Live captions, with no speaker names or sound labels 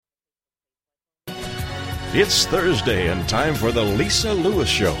It's Thursday and time for the Lisa Lewis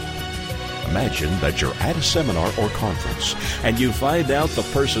Show. Imagine that you're at a seminar or conference and you find out the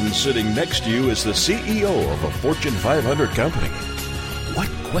person sitting next to you is the CEO of a Fortune 500 company. What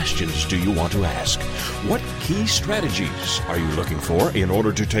questions do you want to ask? What key strategies are you looking for in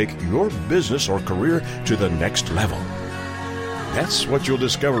order to take your business or career to the next level? That's what you'll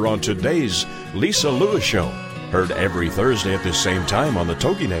discover on today's Lisa Lewis Show, heard every Thursday at the same time on the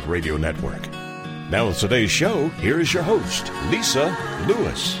TogiNet Radio Network. Now with today's show, here is your host, Lisa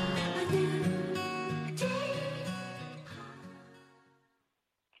Lewis.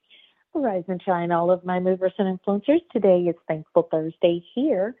 Rise and shine, all of my movers and influencers. Today is Thankful Thursday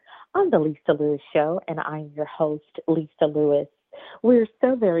here on the Lisa Lewis Show, and I'm your host, Lisa Lewis. We're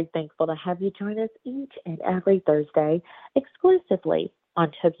so very thankful to have you join us each and every Thursday exclusively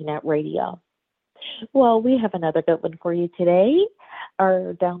on TogiNet Radio. Well, we have another good one for you today.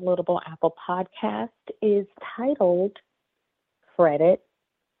 Our downloadable Apple podcast is titled Credit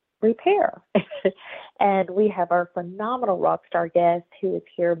Repair. And we have our phenomenal rock star guest who is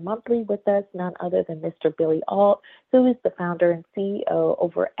here monthly with us, none other than Mr. Billy Alt, who is the founder and CEO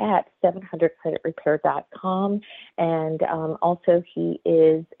over at 700creditrepair.com. And also he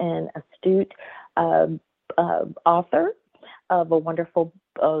is an astute author of a wonderful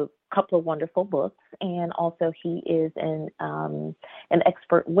couple of wonderful books, and also he is an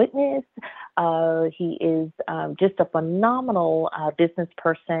expert witness. He is just a phenomenal business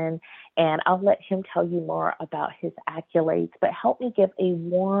person, and I'll let him tell you more about his accolades. But help me give a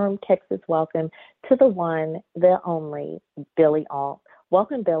warm Texas welcome to the one, the only, Billy Alt.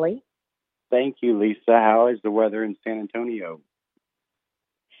 Welcome, Billy. Thank you, Lisa. How is the weather in San Antonio?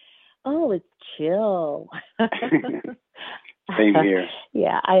 Oh, it's chill. Same here.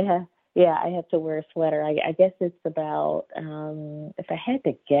 I have to wear a sweater. I guess it's about, if I had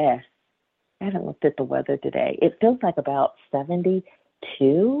to guess, I haven't looked at the weather today. It feels like about 72.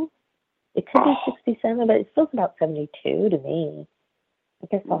 It could be 67, but it feels about 72 to me. I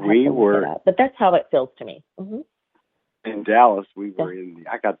guess I'll have to look it up. But that's how it feels to me. Mm-hmm. In Dallas,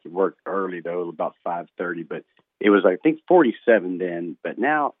 I got to work early, though, about 5:30, but it was, I think, 47 then. But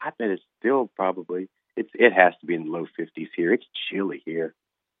now I bet it's still probably, it has to be in the low 50s here. It's chilly here.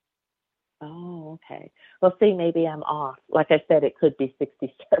 Oh, okay. Well, see, maybe I'm off. Like I said, it could be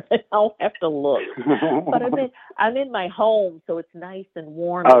 67. I'll have to look. But I'm in my home, so it's nice and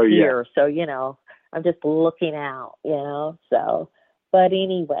warm here. So, I'm just looking out, So, but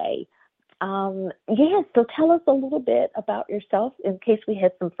anyway, so tell us a little bit about yourself in case we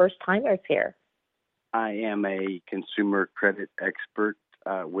had some first-timers here. I am a consumer credit expert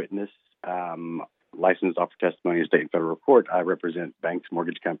witness, licensed offer testimony in state and federal court. I represent banks,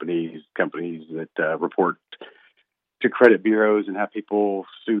 mortgage companies that report to credit bureaus and have people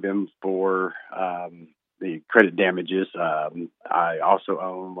sue them for the credit damages. I also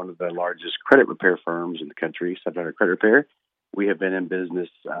own one of the largest credit repair firms in the country, 700 Credit Repair. We have been in business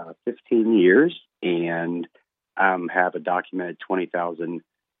 15 years and have a documented 20,000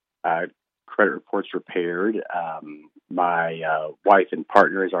 credit reports repaired. My wife and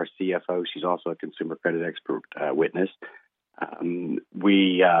partner is our CFO. She's also a consumer credit expert witness.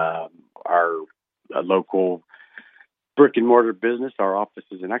 We are a local brick and mortar business. Our office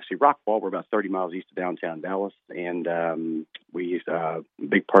is in actually Rockwall. We're about 30 miles east of downtown Dallas, and we're a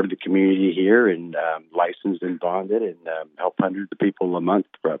big part of the community here, and licensed and bonded, and help hundreds of people a month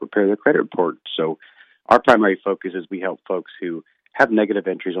repair their credit report. So our primary focus is we help folks who have negative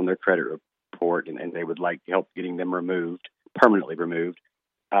entries on their credit report, and they would like help getting them permanently removed.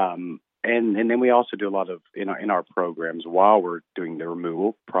 And then we also do a lot of, in our programs, while we're doing the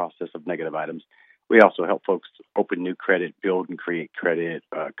removal process of negative items, we also help folks open new credit, build and create credit,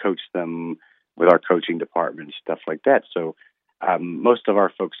 coach them with our coaching department, stuff like that. So most of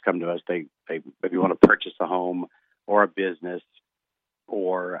our folks come to us, they maybe want to purchase a home or a business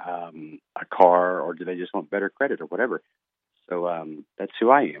or a car, or do they just want better credit or whatever. So that's who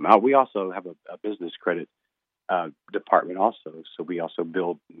I am. We also have a business credit department also. So we also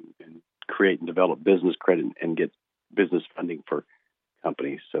build and create and develop business credit and get business funding for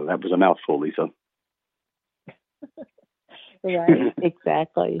companies. So that was a mouthful, Lisa. Right,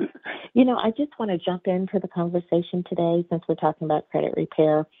 exactly. I just want to jump into the conversation today since we're talking about credit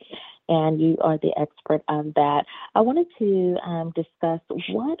repair, and you are the expert on that. I wanted to discuss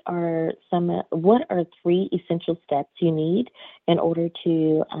what are 3 essential steps you need in order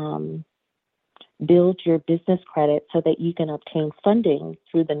to build your business credit so that you can obtain funding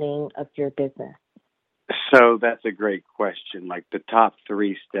through the name of your business. So that's a great question. Like the top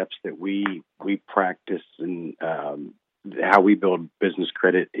 3 steps that we practice and how we build business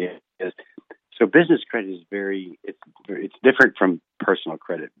credit is, so business credit is it's different from personal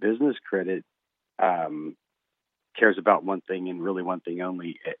credit. Business credit cares about one thing and really one thing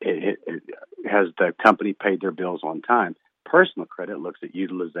only. It has the company paid their bills on time. Personal credit looks at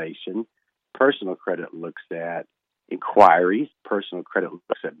utilization. Personal credit looks at inquiries. Personal credit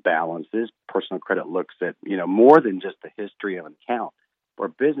looks at balances. Personal credit looks at, more than just the history of an account. Where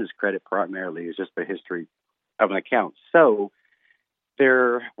business credit primarily is just the history of an account. So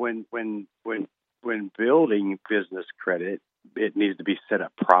when building business credit, it needs to be set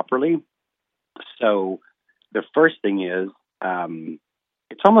up properly. So the first thing is,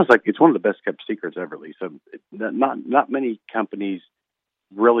 it's almost like it's one of the best kept secrets ever, Lisa. Not many companies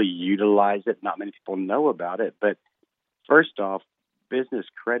really utilize it. Not many people know about it. But first off, business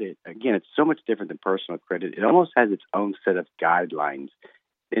credit, again, it's so much different than personal credit. It almost has its own set of guidelines.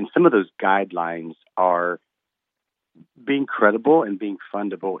 And some of those guidelines are being credible and being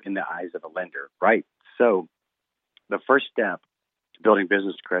fundable in the eyes of a lender, right? So the first step to building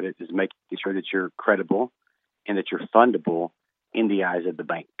business credit is making sure that you're credible and that you're fundable in the eyes of the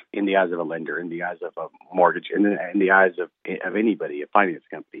bank, in the eyes of a lender, in the eyes of a mortgage, in the eyes of anybody, a finance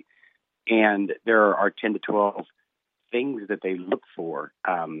company. And there are 10 to 12 things that they look for.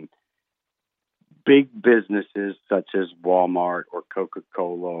 Big businesses such as Walmart or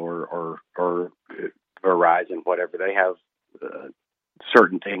Coca-Cola or Verizon, whatever, they have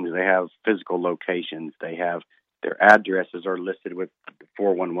certain things. They have physical locations. They have their addresses are listed with the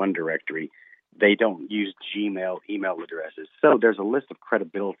 411 directory. They don't use Gmail email addresses. So there's a list of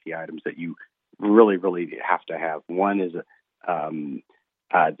credibility items that you really, really have to have. One is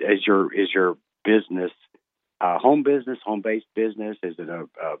your business home-based business? Is it a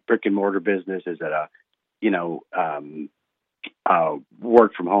brick-and-mortar business? Is it a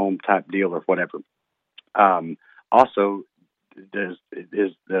work-from-home type deal or whatever? Also, is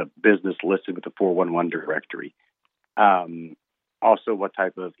the business listed with the 411 directory? Also, what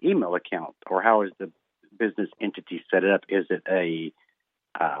type of email account or how is the business entity set up? Is it a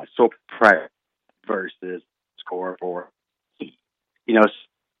sole proprietor versus score or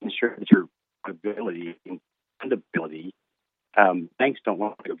ensure that your ability and fundability. Banks don't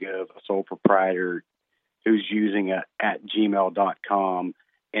want to give a sole proprietor who's using at gmail.com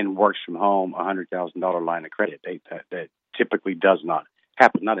and works from home $100,000 line of credit. That typically does not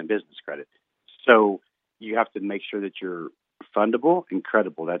happen, not in business credit. So you have to make sure that you're fundable and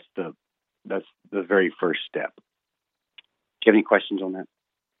credible. That's the very first step. Do you have any questions on that?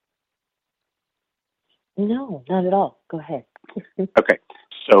 No, not at all. Go ahead. Okay.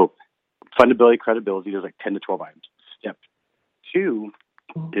 So fundability, credibility, there's like 10 to 12 items. Step 2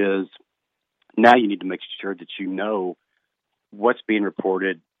 is now you need to make sure that you know what's being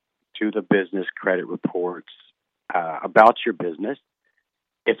reported to the business credit reports about your business,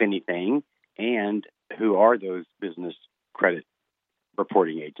 if anything, and who are those business credit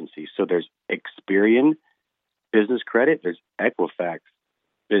reporting agencies. So there's Experian Business Credit, there's Equifax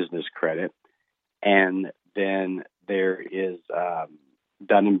Business Credit, and then there is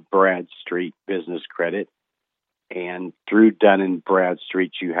Dun & Bradstreet Business Credit. And through Dun &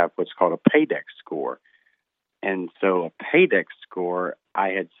 Bradstreet, you have what's called a Paydex score. And so a Paydex score, I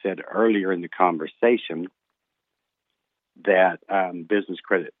had said earlier in the conversation that business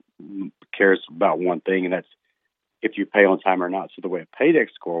credit cares about one thing, and that's if you pay on time or not. So the way a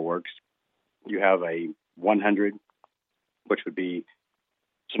Paydex score works, you have a 100, which would be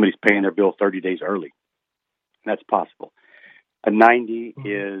somebody's paying their bill 30 days early. That's possible. A 90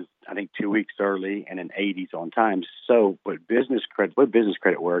 is, I think, 2 weeks early, and an 80 is on time. So what business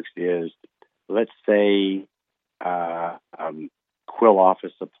credit works is, let's say Quill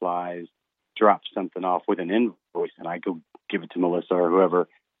Office Supplies drops something off with an invoice, and I go give it to Melissa or whoever,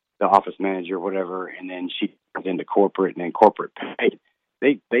 the office manager, whatever, and then she goes into corporate, and then corporate pays.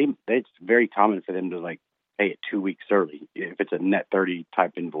 It's very common for them to pay it 2 weeks early if it's a net 30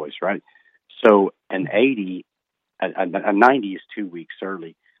 type invoice, right? So an 80. A 90 is 2 weeks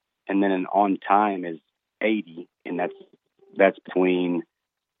early, and then an on time is 80, and that's between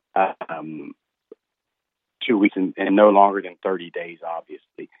 2 weeks and no longer than 30 days,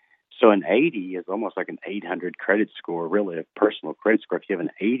 obviously. So an 80 is almost like an 800 credit score, really, a personal credit score. If you have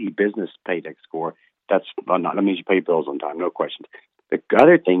an 80 business Paydex score, that means you pay bills on time, no questions. The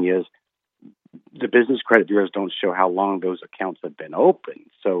other thing is the business credit bureaus don't show how long those accounts have been open,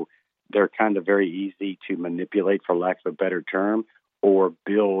 so they're kind of very easy to manipulate, for lack of a better term, or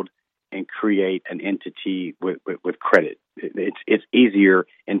build and create an entity with credit. It's easier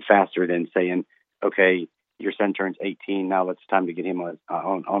and faster than saying, okay, your son turns 18, now it's time to get him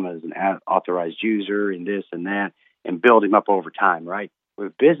on as an authorized user and this and that, and build him up over time, right?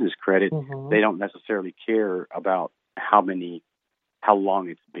 With business credit, Mm-hmm. they don't necessarily care about how long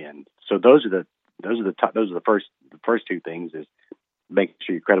it's been. So those are the first two things: is making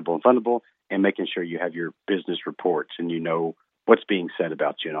sure you're credible and fundable, and making sure you have your business reports and you know what's being said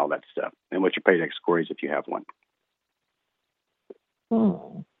about you and all that stuff, and what your Paydex score is if you have one.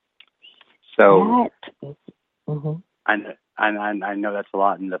 So Mm-hmm. I know that's a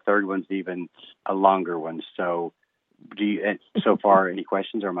lot, and the third one's even a longer one. So, do you so far any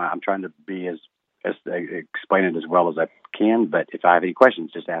questions? Or I'm trying to be as explain it as well as I can. But if I have any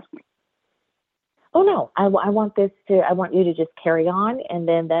questions, just ask me. Oh no, I want you to just carry on, and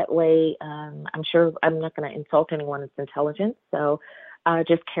then that way, I'm sure I'm not going to insult anyone's intelligence. So,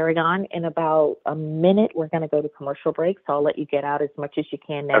 just carry on. In about a minute, we're going to go to commercial break. So I'll let you get out as much as you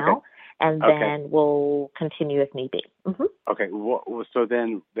can now. Okay. And then we'll continue if need be. Mm-hmm. Okay. Well, so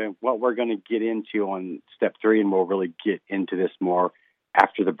then what we're going to get into on step 3, and we'll really get into this more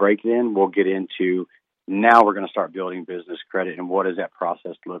after the break. Then we'll get into, now we're going to start building business credit, and what does that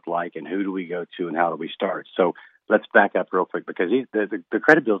process look like, and who do we go to, and how do we start? So let's back up real quick, because the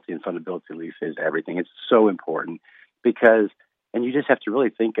credibility and fundability, Lisa, is everything. It's so important because, and you just have to really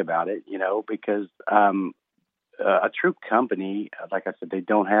think about it, because a true company, like I said, they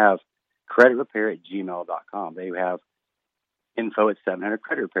don't have creditrepair@gmail.com. They have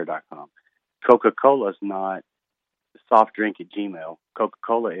info@700creditrepair.com. Coca-Cola is not soft drink at Gmail.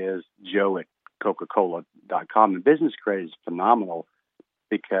 Coca-Cola is joe@coca-cola.com. And business credit is phenomenal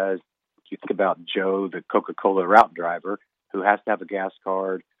because you think about Joe, the Coca-Cola route driver, who has to have a gas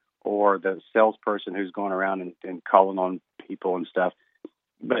card, or the salesperson who's going around and calling on people and stuff.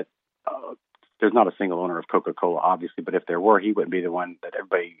 But there's not a single owner of Coca-Cola, obviously, but if there were, he wouldn't be the one that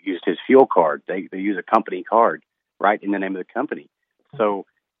everybody used his fuel card. They use a company card, right, in the name of the company. So,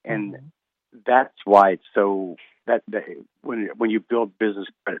 and that's why it's so that when you build business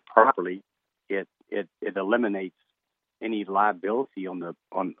credit properly, it eliminates any liability on the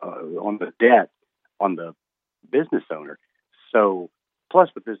debt on the business owner. So,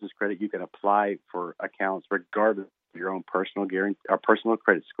 plus with business credit, you can apply for accounts regardless of your own personal guarantee or personal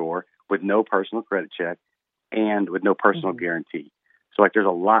credit score, with no personal credit check and with no personal guarantee. So, there's a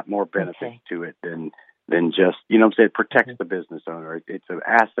lot more benefits to it than just, what I'm saying, it protects the business owner. It's an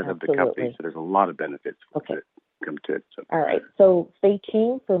asset of the company, so there's a lot of benefits that come to it. So. All right. So stay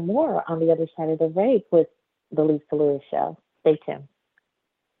tuned for more on the other side of the break with the Lisa Lewis Show. Stay tuned.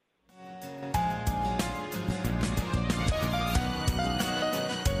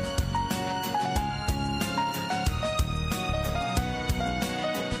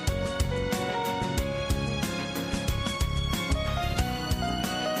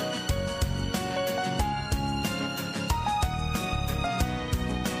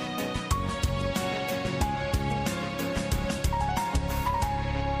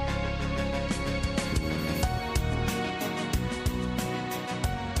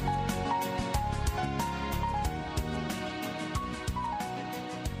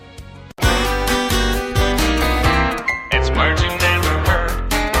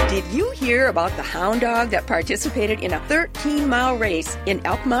 About the hound dog that participated in a 13-mile race in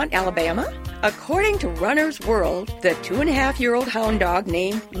Elkmont, Alabama? According to Runner's World, the 2.5-year-old hound dog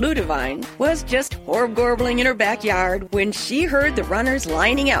named Ludivine was just horb-gorbling in her backyard when she heard the runners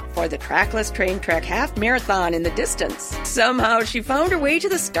lining up for the trackless train trek half marathon in the distance. Somehow she found her way to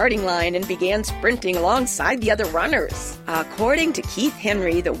the starting line and began sprinting alongside the other runners. According to Keith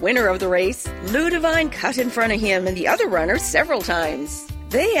Henry, the winner of the race, Ludivine cut in front of him and the other runners several times.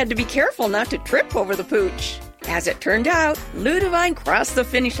 They had to be careful not to trip over the pooch. As it turned out, Ludivine crossed the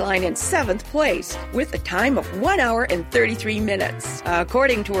finish line in 7th place with a time of 1 hour and 33 minutes.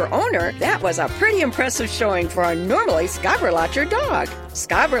 According to her owner, that was a pretty impressive showing for a normally Schaberlacher dog.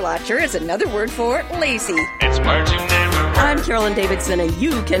 Schaberlacher is another word for lazy. It's words you never heard. I'm Carolyn Davidson, and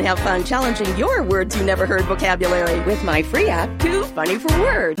you can have fun challenging your words you never heard vocabulary with my free app, Too Funny for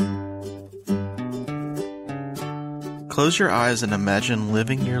Words. Close your eyes and imagine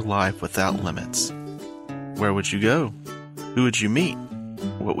living your life without limits. Where would you go? Who would you meet?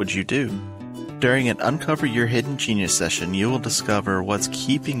 What would you do? During an Uncover Your Hidden Genius session, you will discover what's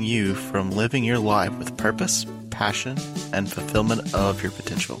keeping you from living your life with purpose, passion, and fulfillment of your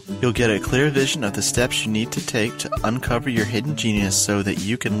potential. You'll get a clear vision of the steps you need to take to uncover your hidden genius so that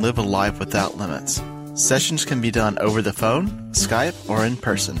you can live a life without limits. Sessions can be done over the phone, Skype, or in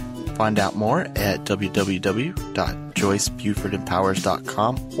person. Find out more at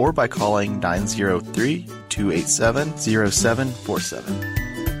www.joycebufordempowers.com or by calling 903-287-0747.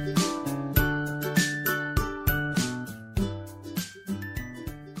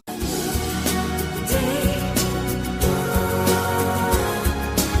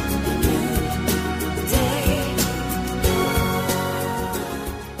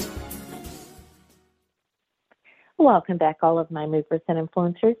 Welcome back, all of my movers and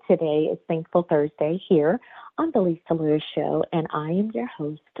influencers. Today is Thankful Thursday here on the Lisa Lewis Show, and I am your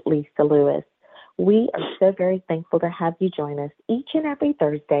host, Lisa Lewis. We are so very thankful to have you join us each and every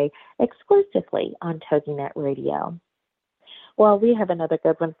Thursday exclusively on TogiNet Radio. Well, we have another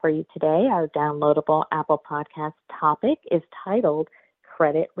good one for you today. Our downloadable Apple Podcast topic is titled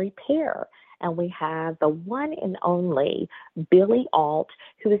Credit Repair. And we have the one and only Billy Alt,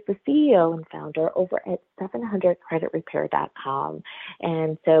 who is the CEO and founder over at 700creditrepair.com.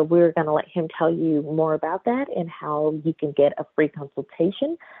 And so we're going to let him tell you more about that and how you can get a free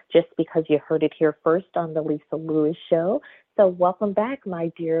consultation just because you heard it here first on the Lisa Lewis Show. So welcome back,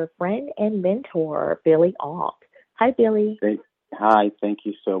 my dear friend and mentor, Billy Alt. Hi, Billy. Hi, thank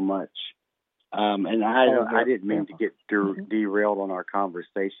you so much. And I didn't mean to get derailed on our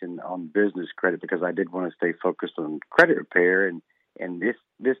conversation on business credit because I did want to stay focused on credit repair. And this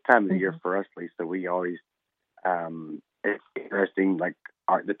time of the year for us, Lisa, we always it's interesting. Like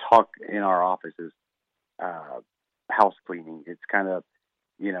the talk in our office is house cleaning. It's kind of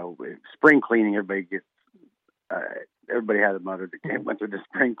spring cleaning. Everybody had a mother that went through the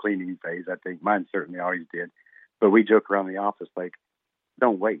spring cleaning phase. I think mine certainly always did. But we joke around the office like,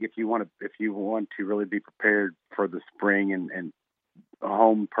 don't wait if you want to really be prepared for the spring and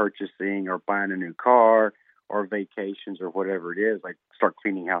home purchasing or buying a new car or vacations or whatever it is. Like start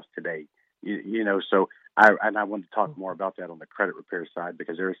cleaning house today. So I wanted to talk more about that on the credit repair side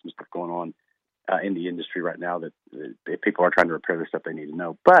because there is some stuff going on in the industry right now that people are trying to repair the stuff they need to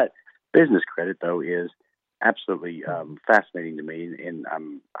know. But business credit though is absolutely fascinating to me, and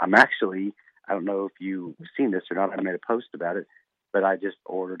I'm actually, I don't know if you've seen this or not. I made a post about it. But I just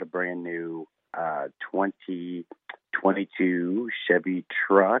ordered a brand new 2022 Chevy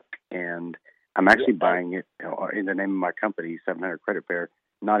truck, and I'm actually buying it in the name of my company, 700 Credit Repair,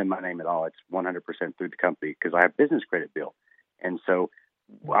 not in my name at all. It's 100% through the company because I have business credit built. And so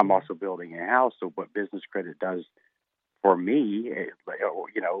I'm also building a house. So what business credit does for me, is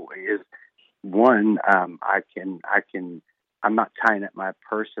one, I'm not tying up my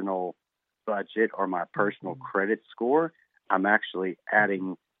personal budget or my personal credit score. I'm actually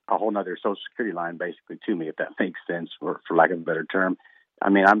adding a whole nother Social Security line basically to me, if that makes sense, or for lack of a better term. I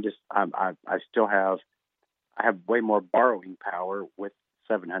mean, I have way more borrowing power with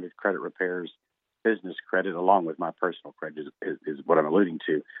 700 Credit Repair's business credit, along with my personal credit is what I'm alluding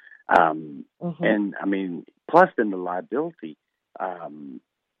to. And I mean, plus then the liability,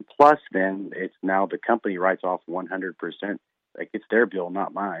 plus then it's now the company writes off 100%. Like it's their bill,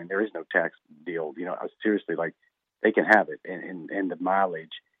 not mine. There is no tax deal. Seriously, like, they can have it, and the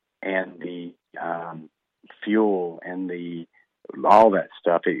mileage and the fuel and all that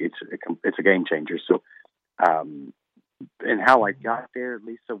stuff. It's a game changer. So, and how I got there,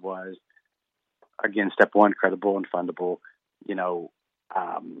 Lisa, was again step one, credible and fundable. And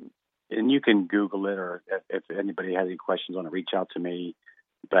you can Google it, or if anybody has any questions on it, reach out to me.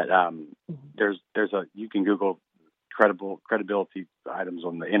 But you can Google credibility items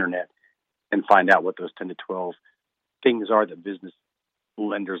on the internet and find out what those 10 to 12 things are that business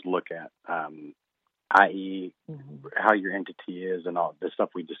lenders look at, i.e. how your entity is and all the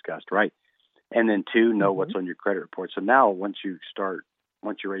stuff we discussed, right? And then two, know what's on your credit report. So now once you're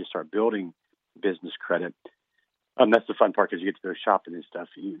ready to start building business credit, that's the fun part because you get to go shopping and stuff.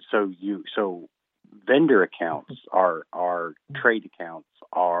 So vendor accounts are trade accounts,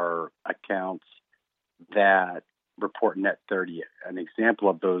 are accounts that report net 30. An example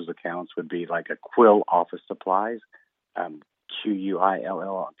of those accounts would be like a Quill Office Supplies,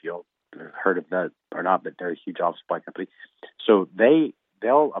 QUILL, if you've heard of that or not, but they're a huge office supply company. So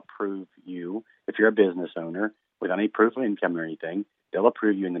they'll approve you, if you're a business owner without any proof of income or anything, they'll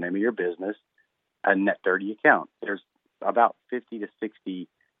approve you in the name of your business a net 30 account. There's about 50 to 60,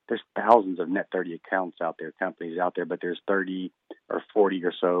 there's thousands of net 30 accounts out there, companies out there, but there's 30 or 40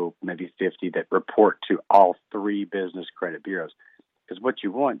 or so, maybe 50 that report to all three business credit bureaus. Because what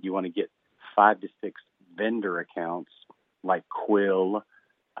you want to get 5 to 6 vendor accounts like Quill,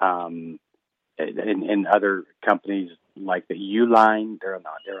 and other companies like the Uline. They're a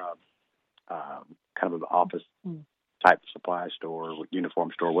kind of an office type supply store,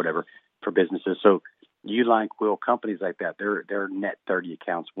 uniform store, whatever, for businesses. So Uline, Quill, companies like that, they're net 30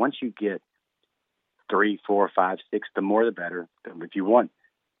 accounts. Once you get 3, 4, 5, 6, the more the better. If you want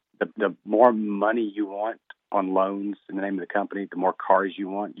the more money you want on loans in the name of the company, the more cars you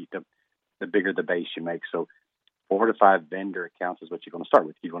want, the bigger the base you make. So 4 to 5 vendor accounts is what you're going to start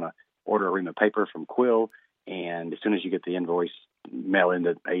with. You want to order a ream of paper from Quill, and as soon as you get the invoice, mail in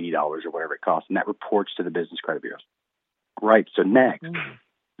the $80 or whatever it costs, and that reports to the business credit bureaus. Right. So next,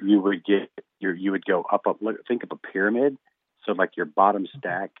 you would get you would go up. Think of a pyramid. So like your bottom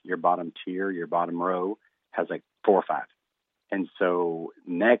stack, your bottom tier, your bottom row has like 4 or 5. And so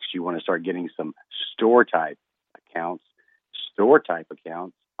next you want to start getting some store type accounts. Store type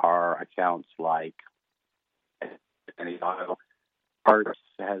accounts are accounts like any auto parts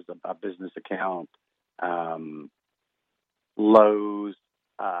has a business account, Lowe's,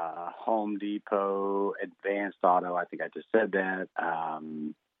 Home Depot, Advanced Auto. I think I just said that.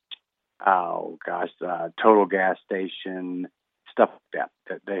 Total Gas Station, stuff like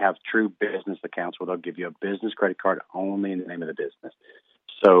that. They have true business accounts where they'll give you a business credit card only in the name of the business.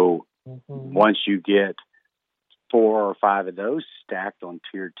 So once you get 4 or 5 of those stacked on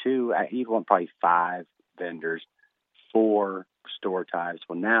tier 2, you want probably 5 vendors, 4 store types.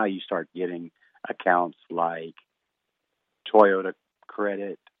 Well, now you start getting accounts like Toyota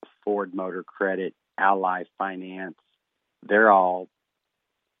Credit, Ford Motor Credit, Ally Finance. They're all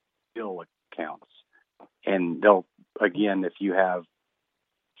bill accounts. And they'll, again, if you have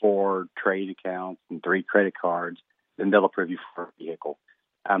 4 trade accounts and 3 credit cards, then they'll approve you for a vehicle.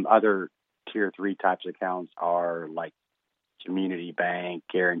 Other tier 3 types of accounts are like Community Bank,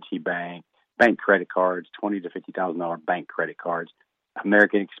 Guarantee Bank, bank credit cards, $20,000 to $50,000 bank credit cards,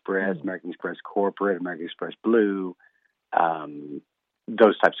 American Express, American Express Corporate, American Express Blue,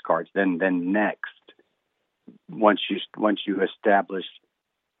 those types of cards. Then next, once you establish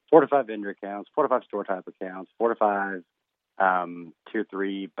 4 to 5 vendor accounts, 4 to 5 store type accounts, 4 to 5 tier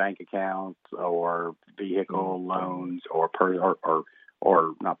 3 bank accounts or vehicle loans or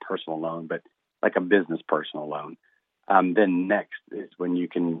not personal loan, but like a business personal loan. Then next is when you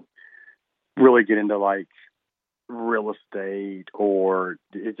can really get into like real estate, or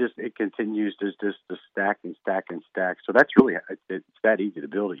it continues to stack and stack and stack. So that's really, it's that easy to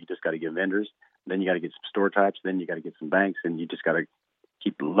build it. You just got to get vendors, then you got to get some store types, then you got to get some banks, and you just got to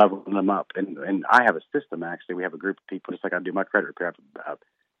keep leveling them up. And I have a system, actually. We have a group of people, just like I do my credit repair, I have an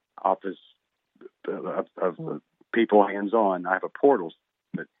office of people hands-on. I have a portal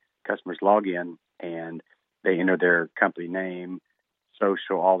that customers log in and they enter their company name,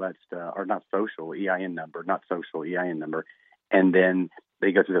 social, all that stuff, or not social, EIN number, not social, EIN number. And then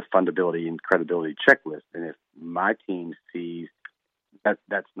they go through the fundability and credibility checklist. And if my team sees that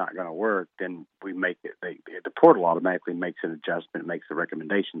that's not going to work, then we make it, the portal automatically makes an adjustment, makes a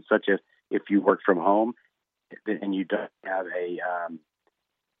recommendation, such as if you work from home and you don't have a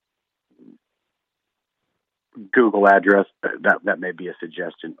Google address, that may be a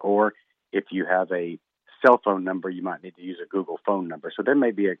suggestion. Or if you have a cell phone number, you might need to use a Google phone number. So there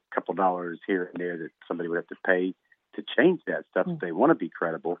may be a couple dollars here and there that somebody would have to pay to change that stuff if they want to be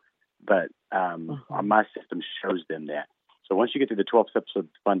credible. But my system shows them that. So once you get to the 12 steps of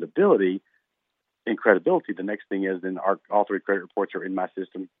fundability and credibility, the next thing is then all 3 credit reports are in my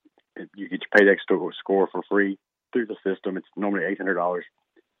system. You get your Paydex score for free through the system. It's normally $800.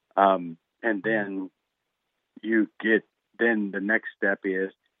 And then then the next step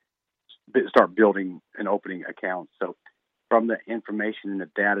is start building and opening accounts. So from the information and the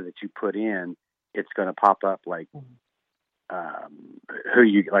data that you put in, it's going to pop up like who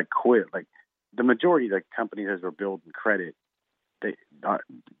you like quit. Like the majority of the companies as we're building credit,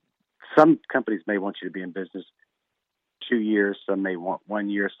 some companies may want you to be in business 2 years, some may want 1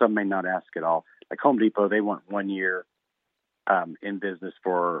 year, some may not ask at all. Like Home Depot, they want 1 year in business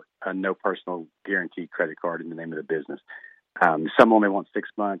for a no personal guarantee credit card in the name of the business. Some only want 6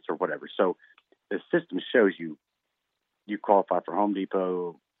 months or whatever. So the system shows you qualify for Home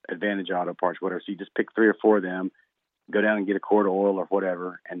Depot, Advantage Auto Parts, whatever. So you just pick 3 or 4 of them, go down and get a quart of oil or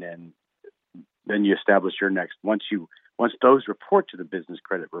whatever, and then you establish your next. Once those report to the business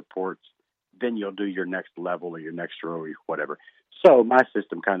credit reports, then you'll do your next level or your next row or whatever. So my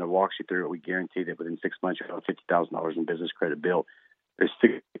system kind of walks you through it. We guarantee that within 6 months you'll have $50,000 in business credit built. There's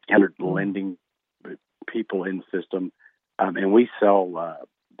 600 lending people in the system. And we sell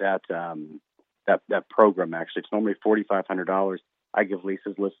that program, actually. It's normally $4,500. I give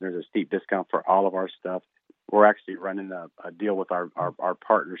Lisa's listeners a steep discount for all of our stuff. We're actually running a deal with our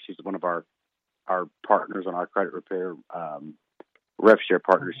partner. She's one of our partners on our credit repair rev share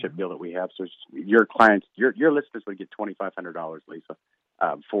partnership deal that we have. So your clients, your listeners would get $2,500, Lisa,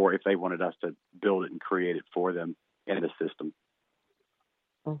 for if they wanted us to build it and create it for them in the system.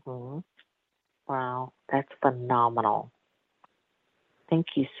 Wow, that's phenomenal. Thank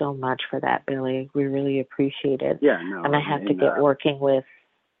you so much for that, Billy. We really appreciate it. Yeah, no. And I have to get working with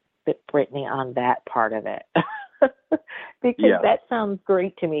Brittany on that part of it. Because that sounds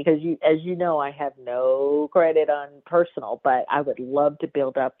great to me, because as you know, I have no credit on personal, but I would love to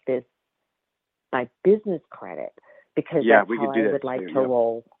build up my business credit, because that's how I would like to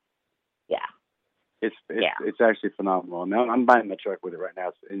roll. It's actually phenomenal. Now I'm buying my truck with it right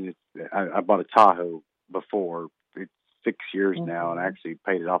now, and I bought a Tahoe before. It's 6 years now, and I actually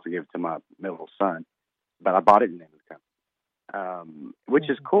paid it off and gave it to my middle son. But I bought it in the name of the company, which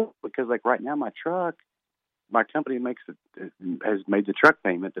is cool because like right now my company has made the truck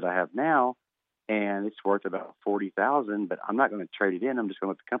payment that I have now, and it's worth about $40,000. But I'm not going to trade it in. I'm just going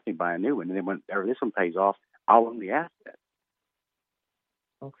to let the company buy a new one, and then whenever this one pays off, I'll own the asset.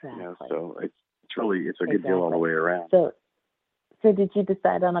 Exactly. So it's a good deal all the way around. So did you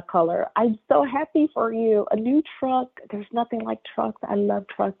decide on a color? I'm so happy for you. A new truck. There's nothing like trucks. I love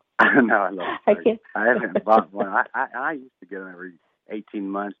trucks. No, I love trucks. I haven't bought one. I used to get them every 18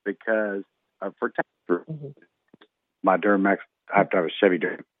 months because for tax. My Duramax, I have a Chevy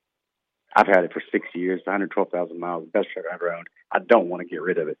Duramax. I've had it for 6 years, 112,000 miles, the best truck I've ever owned. I don't want to get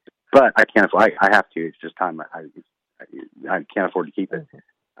rid of it, but I can't. I have to. It's just time. I can't afford to keep it.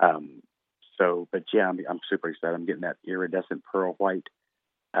 But yeah, I'm super excited. I'm getting that iridescent pearl white,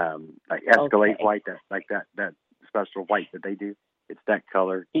 like Escalade white, that special white that they do. It's that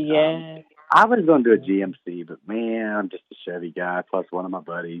color. Yeah. I was going to do a GMC, but man, I'm just a Chevy guy. Plus, one of my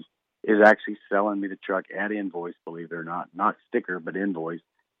buddies is actually selling me the truck at invoice. Believe it or not sticker, but invoice.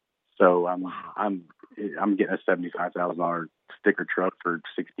 So I'm getting a $75,000 sticker truck for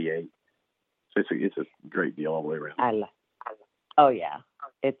 $68,000. So it's a great deal all the way around. Oh yeah,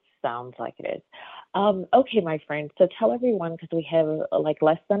 it sounds like it is. Okay, my friend. So tell everyone, because we have like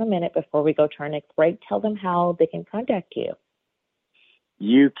less than a minute before we go to our next break. Tell them how they can contact you.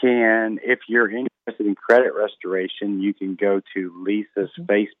 You can, if you're interested in credit restoration, you can go to Lisa's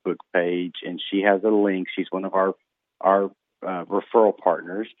Facebook page, and she has a link. She's one of our referral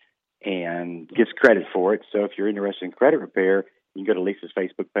partners and gives credit for it. So if you're interested in credit repair, you can go to Lisa's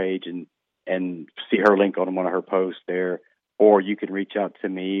Facebook page and see her link on one of her posts there. Or you can reach out to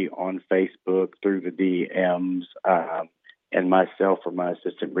me on Facebook through the DMs, and myself or my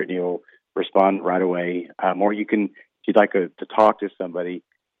assistant Brittany will respond right away. Or you can, if you'd like to talk to somebody,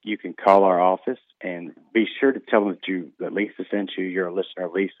 you can call our office and be sure to tell them that Lisa sent you. You're a listener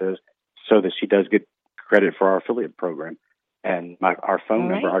of Lisa's, so that she does get credit for our affiliate program. And our phone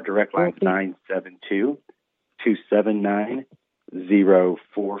number, our direct line is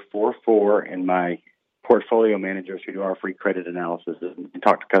 972-279-0444, and my portfolio managers who do our free credit analysis and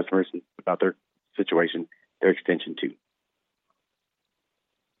talk to customers about their situation, their extension too.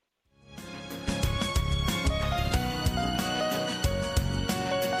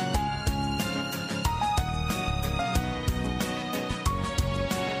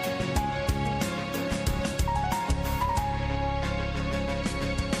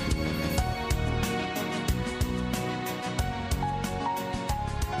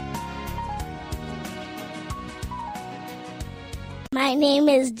 My name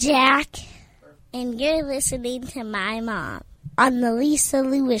is Jack, and you're listening to my mom on The Lisa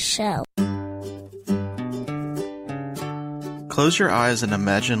Lewis Show. Close your eyes and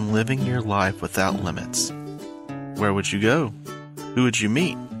imagine living your life without limits. Where would you go? Who would you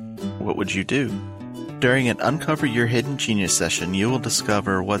meet? What would you do? During an Uncover Your Hidden Genius session, you will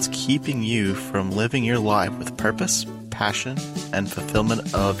discover what's keeping you from living your life with purpose, passion, and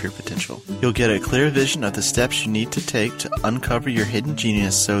fulfillment of your potential. You'll get a clear vision of the steps you need to take to uncover your hidden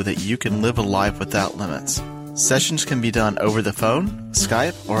genius so that you can live a life without limits. Sessions can be done over the phone,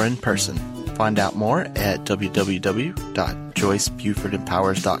 Skype, or in person. Find out more at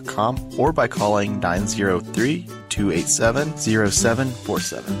www.joycebufordempowers.com or by calling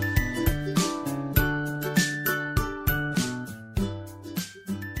 903-287-0747.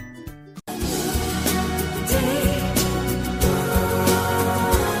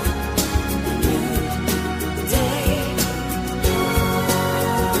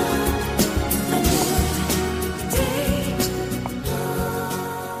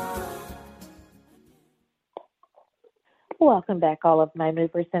 Welcome back, all of my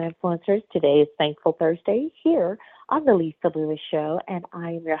movers and influencers. Today is Thankful Thursday here on the Lisa Lewis Show, and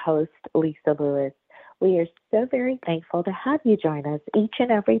I am your host, Lisa Lewis. We are so very thankful to have you join us each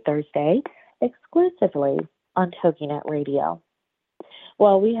and every Thursday exclusively on TogiNet Radio.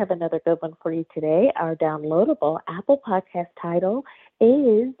 Well, we have another good one for you today. Our downloadable Apple Podcast title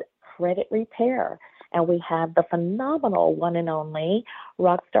is Credit Repair. And we have the phenomenal one and only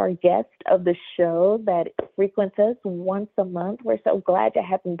rock star guest of the show that frequents us once a month. We're so glad to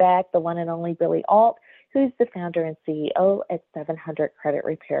have him back, the one and only Billy Alt, who's the founder and CEO at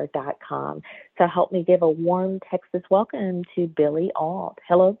 700creditrepair.com. So help me give a warm Texas welcome to Billy Alt.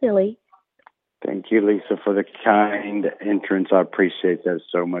 Hello, Billy. Thank you, Lisa, for the kind entrance. I appreciate that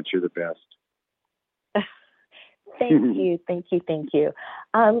so much. You're the best. Thank you.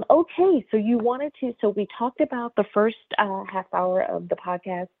 Okay, so you wanted to, so we talked about the first half hour of the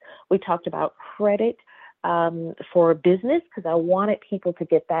podcast. We talked about credit for business because I wanted people to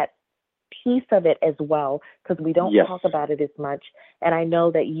get that piece of it as well because we don't talk about it as much. And I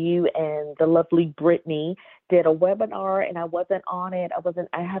know that you and the lovely Brittany did a webinar and I wasn't on it.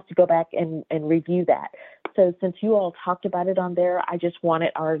 I have to go back and review that. So since you all talked about it on there, I just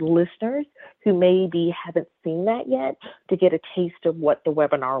wanted our listeners who maybe haven't seen that yet to get a taste of what the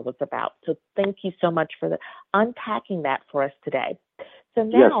webinar was about. So thank you so much for unpacking that for us today. So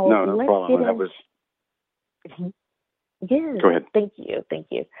now no let's problem. Yes, go ahead. Thank you.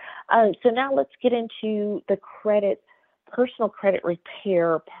 So now let's get into the personal credit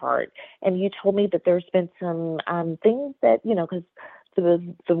repair part. And you told me that there's been some things that, because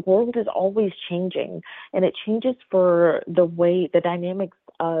the world is always changing, and it changes for the dynamics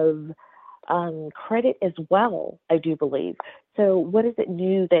of credit as well, I do believe. So what is it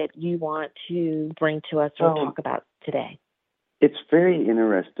new that you want to bring to us or talk about today? It's very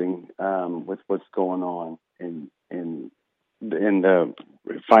interesting with what's going on in the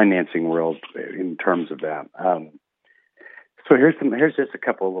financing world in terms of that. So here's just a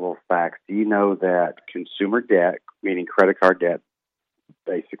couple of little facts. Do you know that consumer debt, meaning credit card debt,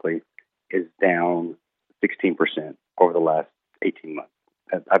 basically is down 16% over the last 18 months?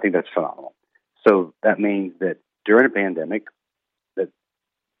 I think that's phenomenal. So that means that during a pandemic, that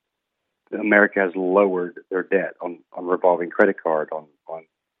America has lowered their debt on revolving credit card. On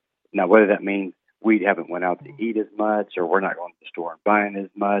now, whether that means we haven't went out to eat as much, or we're not going to the store and buying as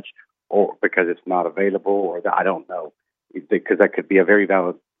much, or because it's not available, or I don't know, because that could be a very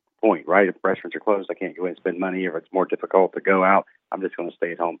valid point, right? If restaurants are closed, I can't go in and spend money. If it's more difficult to go out, I'm just going to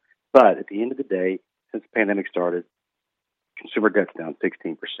stay at home. But at the end of the day, since the pandemic started, consumer debt's down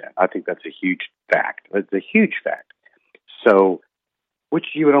 16%. I think that's a huge fact. It's a huge fact. So,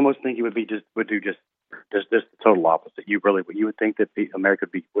 which you would almost think you would do just the total opposite. You would think that America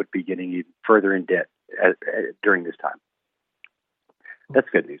would be getting even further in debt during this time. That's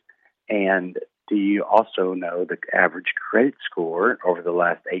good news. And do you also know the average credit score over the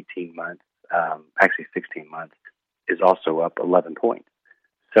last 18 months, actually 16 months, is also up 11 points.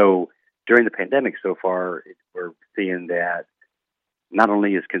 So during the pandemic so far, we're seeing that not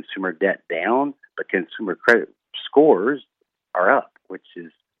only is consumer debt down, but consumer credit scores are up, which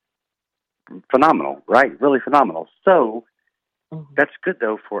is phenomenal, right? Really phenomenal. So that's good,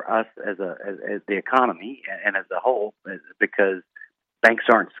 though, for us as the economy and as a whole, because banks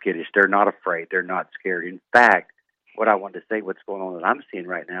aren't skittish. They're not afraid. They're not scared. In fact, what I wanted to say, what's going on that I'm seeing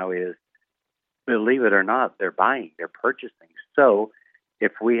right now is, believe it or not, they're buying, they're purchasing. So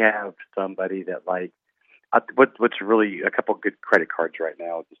if we have somebody that what's really a couple of good credit cards right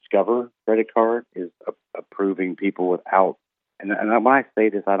now, Discover credit card is approving people without, and when I say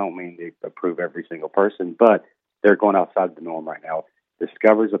this, I don't mean to approve every single person, but they're going outside the norm right now.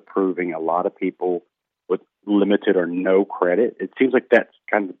 Discover's approving a lot of people with limited or no credit. It seems like that's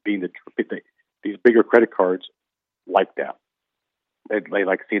kind of being these bigger credit cards like that. They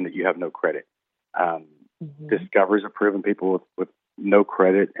like seeing that you have no credit. Discover's approving people with no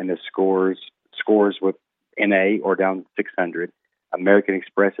credit, and the scores with NA or down 600. American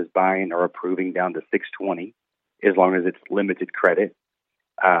Express is buying or approving down to 620, as long as it's limited credit.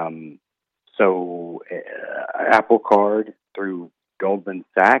 So Apple Card through Goldman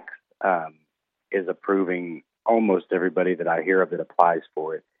Sachs is approving almost everybody that I hear of that applies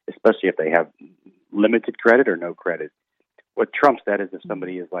for it, especially if they have limited credit or no credit. What trumps that is if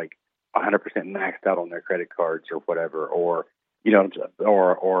somebody is like 100% maxed out on their credit cards or whatever, or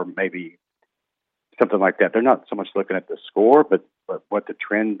or maybe something like that. They're not so much looking at the score, but what the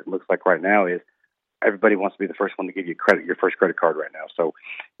trend looks like right now is everybody wants to be the first one to give you your first credit card right now. So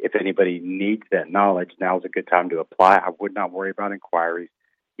if anybody needs that knowledge, now is a good time to apply. I would not worry about inquiries.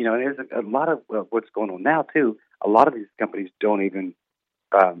 And there's a lot of what's going on now too. A lot of these companies don't even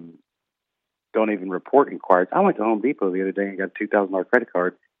report inquiries. I went to Home Depot the other day and got a $2,000 credit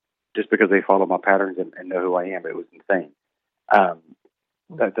card just because they follow my patterns and know who I am. It was insane.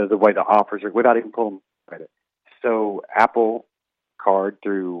 The way the offers are without even pulling credit. So Apple Card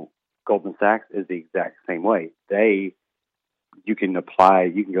through Goldman Sachs is the exact same way. You can apply.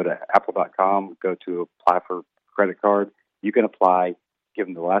 You can go to apple.com, go to apply for credit card. You can apply, give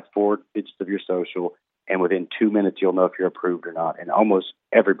them the last 4 digits of your social, and within 2 minutes you'll know if you're approved or not. And almost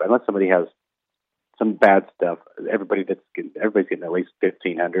everybody, unless somebody has some bad stuff, everybody's getting at least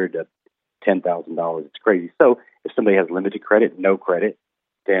 $1,500 to $10,000. It's crazy. So if somebody has limited credit, no credit,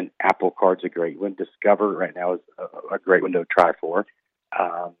 then Apple Card's a great one. Discover right now is a great one to try for.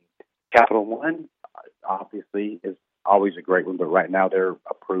 Capital One, obviously is always a great one, but right now they're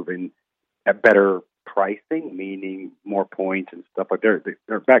approving at better pricing, meaning more points and stuff. Like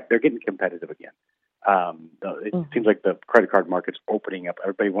they're back. They're getting competitive again. It seems like the credit card market's opening up.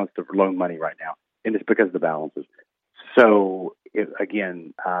 Everybody wants to loan money right now, and it's because of the balances. So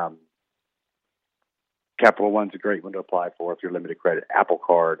Capital One's a great one to apply for if you're limited credit. Apple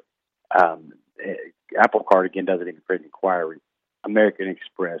Card again doesn't even create an inquiry. American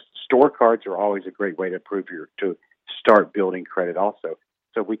Express store cards are always a great way to to start building credit. Also,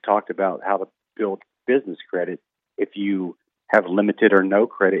 so we talked about how to build business credit. If you have limited or no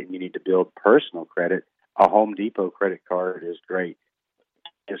credit and you need to build personal credit, a Home Depot credit card is great.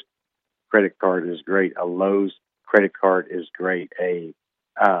 His credit card is great. A Lowe's credit card is great. A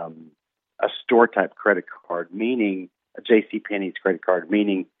store type credit card, meaning a JCPenney's credit card,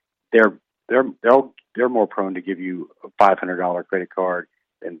 meaning they're more prone to give you a $500 credit card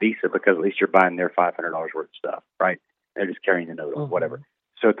than Visa because at least you're buying their $500 worth of stuff, right? They're just carrying the note or whatever.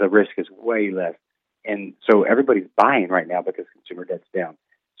 So the risk is way less. And so everybody's buying right now because consumer debt's down.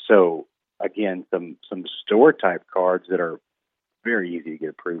 So again, some store type cards that are very easy to get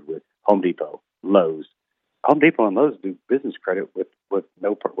approved with: Home Depot, Lowe's. Home Depot and Lowe's do business credit with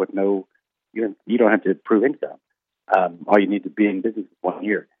no. You don't have to prove income. All you need to be in business is 1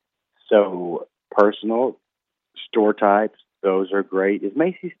 year. So personal store types, those are great. Is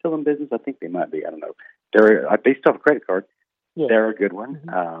Macy's still in business? I think they might be. I don't know. They still have a credit card. Yeah. They're a good one.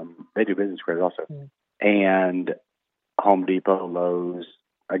 They do business credit also. And Home Depot, Lowe's,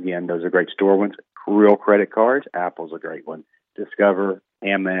 again, those are great store ones. Real credit cards, Apple's a great one. Discover,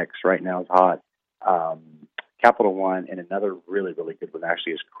 Amex right now is hot. Capital One, and another really, really good one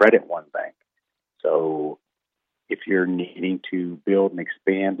actually is Credit One Bank. So if you're needing to build and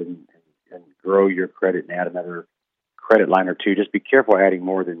expand and grow your credit and add another credit line or two, just be careful adding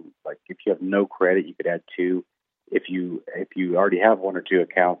more than, like, if you have no credit, you could add two. If you already have one or two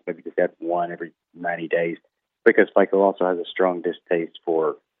accounts, maybe just add one every 90 days, because FICO also has a strong distaste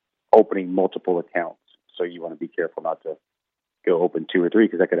for opening multiple accounts. So you want to be careful not to go open two or three,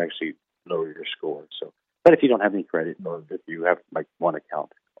 because that could actually lower your score. So, but if you don't have any credit, or if you have like one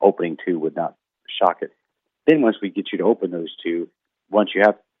account, opening two would not shock it. Then once we get you to open those two, once you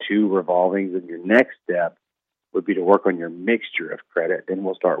have two revolvings, then your next step would be to work on your mixture of credit. Then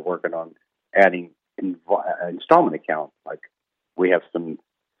we'll start working on adding installment accounts. Like we have some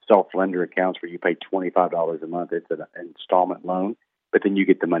self-lender accounts where you pay $25 a month. It's an installment loan, but then you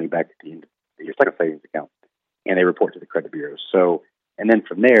get the money back at the end. It's like a savings account, and they report to the credit bureau. So, and then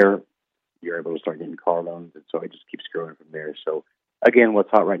from there, you're able to start getting car loans, and so it just keeps growing from there. So, again,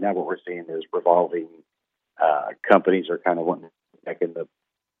 what's hot right now, what we're seeing is revolving companies are kind of wanting back in the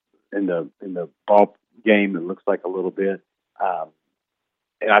ball game. It looks like a little bit.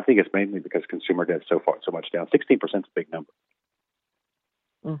 And I think it's mainly because consumer debt is so much down. 16% is a big number.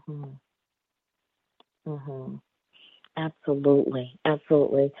 Absolutely.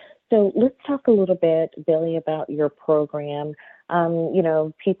 So let's talk a little bit, Billy, about your program.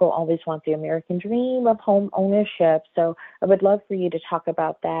 People always want the American dream of home ownership. So I would love for you to talk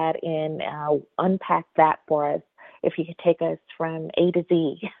about that and unpack that for us. If you could take us from A to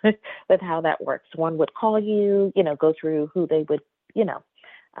Z with how that works. One would call you, go through who they would,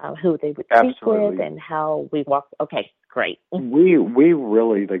 who they would speak with, and how we walk. Okay, great. We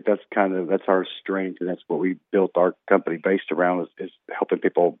really that's our strength, and that's what we built our company based around is helping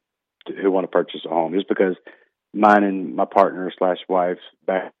people who want to purchase a home. Just because mine and my partner / wife's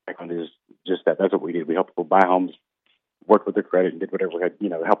background is just that. That's what we did. We helped people buy homes, worked with their credit, and did whatever we had,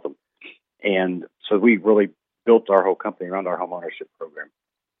 to help them. And so we really built our whole company around our home ownership program.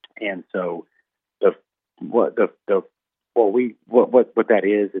 And so what that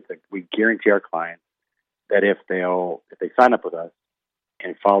is, we guarantee our clients that if they sign up with us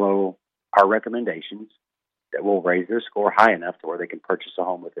and follow our recommendations, that we'll raise their score high enough to where they can purchase a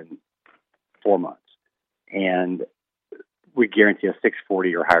home within 4 months. And we guarantee a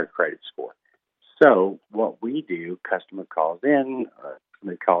 640 or higher credit score. So what we do, customer calls in,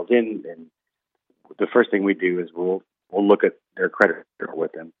 somebody calls in, and the first thing we do is we'll look at their credit report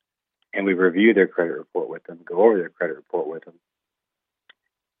with them, and we review their credit report with them, go over their credit report with them,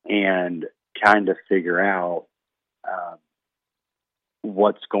 and kind of figure out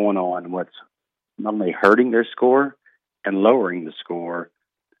what's going on, what's not only hurting their score and lowering the score,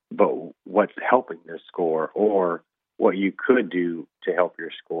 but what's helping their score, or what you could do to help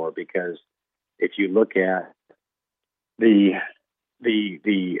your score. Because if you look at if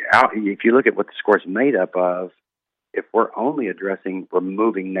you look at what the score is made up of, if we're only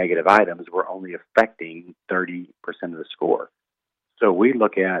removing negative items, we're only affecting 30% of the score. So we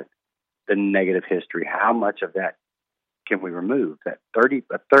look at the negative history. How much of that can we remove? A third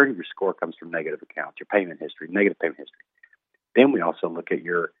of your score comes from negative accounts, your payment history, negative payment history. Then we also look at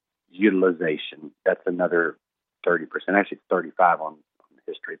your utilization. That's another 30%. Actually, it's 35 on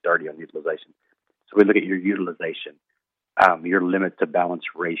history, 30 on utilization. So we look at your utilization, your limit to balance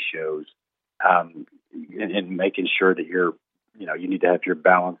ratios, and making sure that you need to have your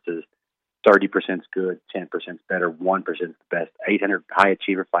balances 30% is good, 10% is better, 1% is the best. 800 high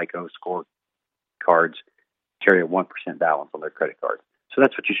achiever FICO score cards carry a 1% balance on their credit cards. So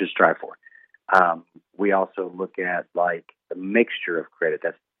that's what you should strive for. We also look at like the mixture of credit.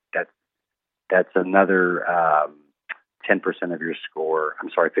 That's another 10% of your score.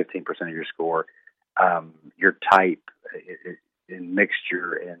 15% of your score. Your type in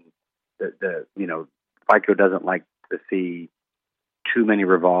mixture, and the FICO doesn't like to see too many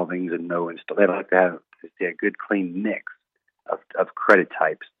revolvings and no install. They like to see a good clean mix of credit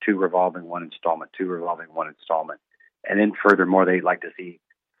types: 2 revolving, 1 installment, 2 revolving, 1 installment, and then furthermore, they like to see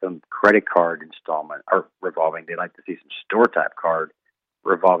some credit card installment or revolving. They like to see some store type card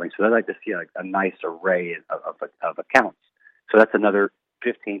revolving. So they like to see a nice array of accounts. So that's another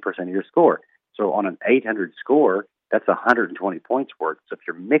 15% of your score. So on an 800 score, that's 120 points worth. So if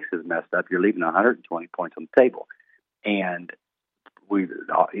your mix is messed up, you're leaving 120 points on the table. And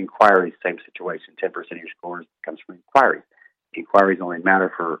inquiries, same situation. 10% of your scores comes from inquiries. Inquiries only matter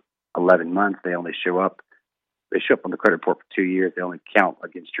for 11 months. They only show up. They show up on the credit report for 2 years. They only count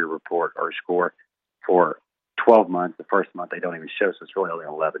against your report or score for 12 months. The first month they don't even show, so it's really only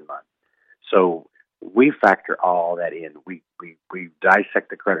 11 months. So we factor all that in. We dissect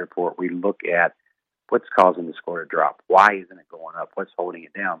the credit report. We look at what's causing the score to drop. Why isn't it going up? What's holding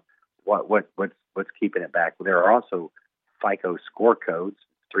it down? What's keeping it back? Well, there are also FICO score codes,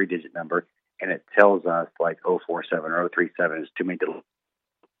 3-digit number, and it tells us like 047 or 037 is too many to,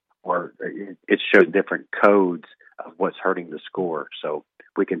 or it shows different codes of what's hurting the score. So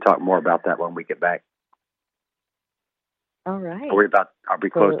we can talk more about that when we get back. All right. Are we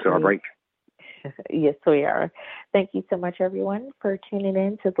close to our break? Yes, we are. Thank you so much, everyone, for tuning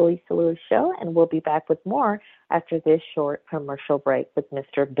in to the Lisa Lewis Show, and we'll be back with more after this short commercial break with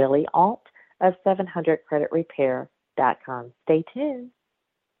Mr. Billy Alt of 700creditrepair.com. Stay tuned.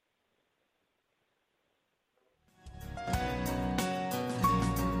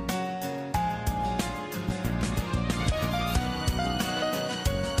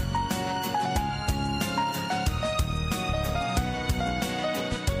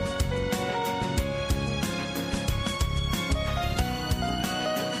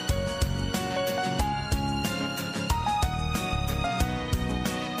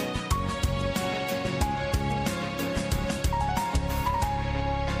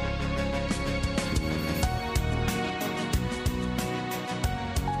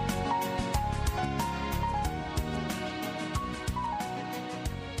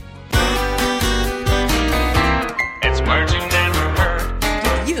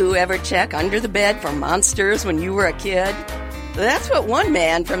 Ever check under the bed for monsters when you were a kid? That's what one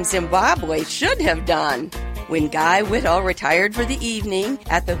man from Zimbabwe should have done. When Guy Whittle retired for the evening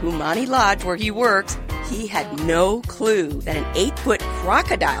at the Humani Lodge where he works, he had no clue that an 8-foot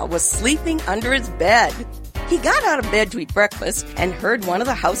crocodile was sleeping under his bed. He got out of bed to eat breakfast and heard one of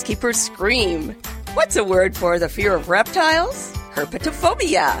the housekeepers scream. What's a word for the fear of reptiles?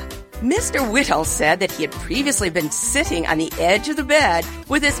 Herpetophobia. Mr. Whittle said that he had previously been sitting on the edge of the bed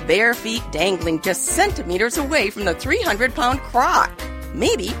with his bare feet dangling just centimeters away from the 300-pound croc.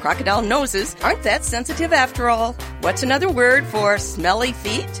 Maybe crocodile noses aren't that sensitive after all. What's another word for smelly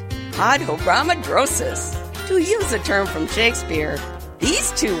feet? Podhobromadrosis. To use a term from Shakespeare,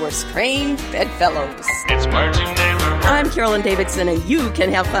 these two were strange bedfellows. It's words you never heard. I'm Carolyn Davidson, and you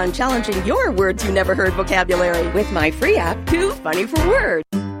can have fun challenging your words you never heard vocabulary with my free app, Too Funny for Words.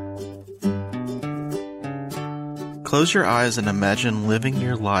 Close your eyes and imagine living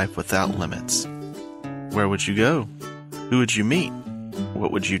your life without limits. Where would you go? Who would you meet?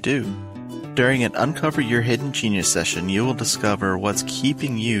 What would you do? During an Uncover Your Hidden Genius session, you will discover what's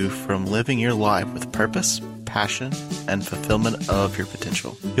keeping you from living your life with purpose, passion, and fulfillment of your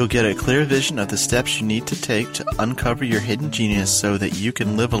potential. You'll get a clear vision of the steps you need to take to uncover your hidden genius so that you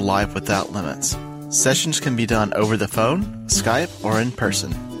can live a life without limits. Sessions can be done over the phone, Skype, or in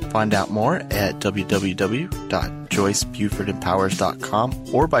person. Find out more at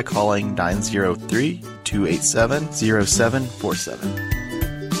www.joycebufordempowers.com or by calling 903-287-0747.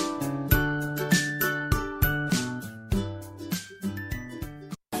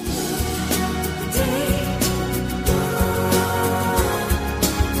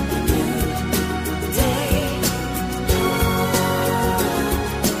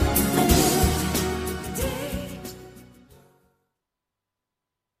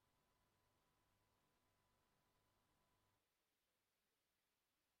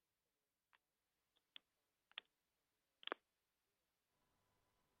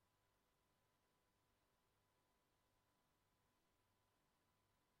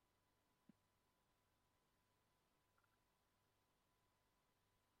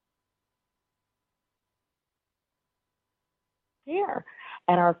 Repair.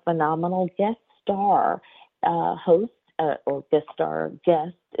 And our phenomenal guest star host or guest star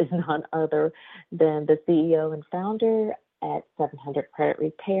guest is none other than the CEO and founder at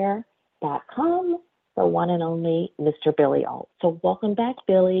 700creditrepair.com, the one and only Mr. Billy Alt. So welcome back,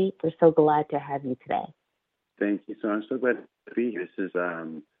 Billy. We're so glad to have you today. Thank you. So I'm so glad to be here. This is, I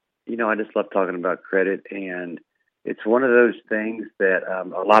just love talking about credit, and it's one of those things that a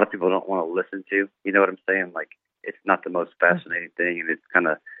lot of people don't want to listen to. You know what I'm saying? Like, it's not the most fascinating thing, and it's kind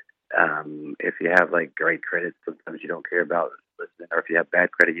of, if you have like great credit, sometimes you don't care about listening, or if you have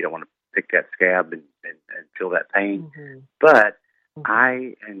bad credit, you don't want to pick that scab and feel that pain. Mm-hmm. But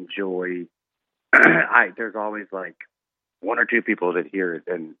I enjoy. There's always like one or two people that hear it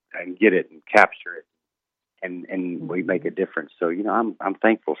and get it and capture it, and we make a difference. So I'm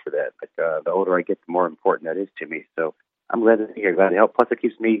thankful for that. Like the older I get, the more important that is to me. So I'm glad to be here. Glad to help. Plus, it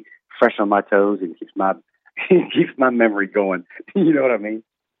keeps me fresh on my toes and keeps my memory going. You know what I mean?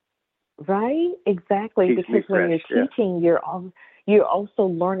 Right, exactly. Keeps because when fresh, you're teaching, you're also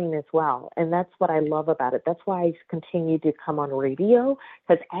learning as well, and that's what I love about it. That's why I continue to come on radio,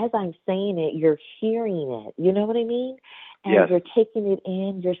 because as I'm saying it, you're hearing it. You know what I mean? And yes. You're taking it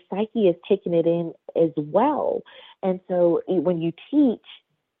in. Your psyche is taking it in as well. And so when you teach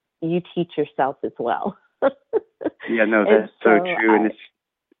yourself as well. Yeah, no, that's so true, and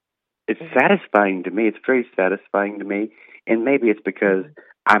it's satisfying to me. It's very satisfying to me, and maybe it's because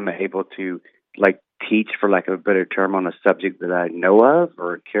I'm able to teach, for lack of a better term, on a subject that I know of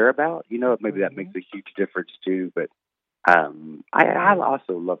or care about. Maybe that makes a huge difference too. But I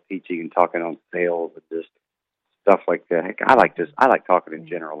also love teaching and talking on sales and just stuff like that. Heck, I like talking in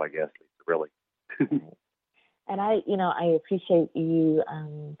general, I guess, really. And I appreciate you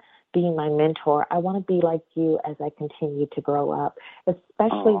being my mentor. I want to be like you as I continue to grow up,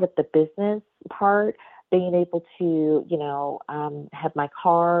 especially with the business part. Being able to, have my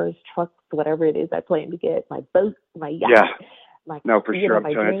cars, trucks, whatever it is I plan to get, my boat, my yacht, for sure.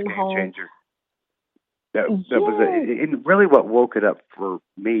 My dream home. Changer. That was and really what woke it up for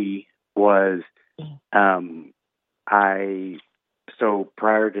me was, so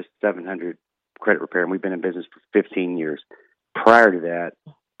prior to 700 Credit Repair, and we've been in business for 15 years. Prior to that,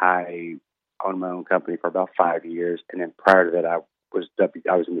 I owned my own company for about 5 years, and then prior to that, I was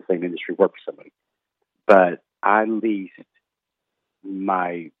in the same industry, worked for somebody. But I leased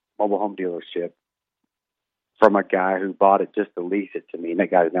my mobile home dealership from a guy who bought it just to lease it to me. And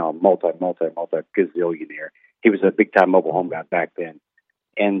that guy is now a multi-gazillionaire. He was a big-time mobile home guy back then.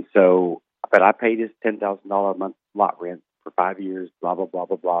 And so, but I paid his $10,000 a month lot rent for 5 years, blah, blah, blah,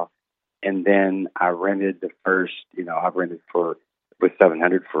 blah, blah. And then I rented the first, I've rented with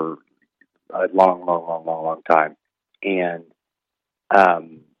 700 for a long time. And,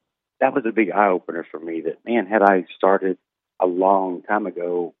 that was a big eye-opener for me that, man, had I started a long time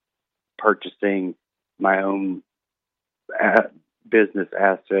ago purchasing my own business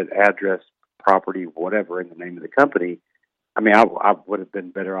asset, address, property, whatever, in the name of the company, I mean, I would have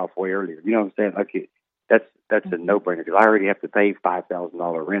been better off way earlier. You know what I'm saying? Like, that's a no-brainer, because I already have to pay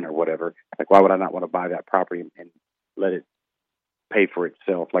 $5,000 rent or whatever. Like, why would I not want to buy that property and let it pay for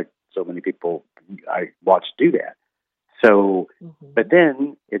itself, like so many people I watch do that? So, but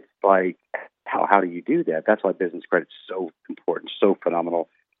then it's like, how do you do that? That's why business credit's so important, so phenomenal.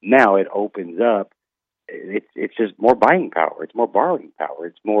 Now it opens up. It's just more buying power. It's more borrowing power.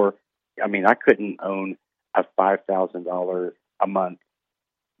 It's more. I mean, I couldn't own a $5,000 a month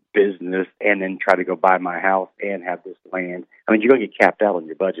business and then try to go buy my house and have this land. I mean, you're going to get capped out on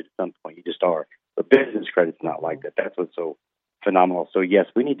your budget at some point. You just are. But business credit's not like that. That's what's so phenomenal. So yes,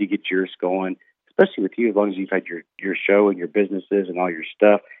 we need to get yours going. Especially with you, as long as you've had your show and your businesses and all your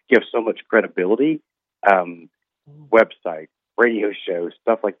stuff, you have so much credibility. Website, radio shows,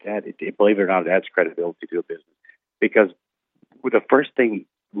 stuff like that. Believe it or not, it adds credibility to a business. Because the first thing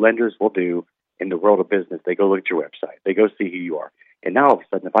lenders will do in the world of business, they go look at your website. They go see who you are. And now all of a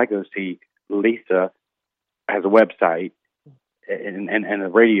sudden, if I go see Lisa has a website and a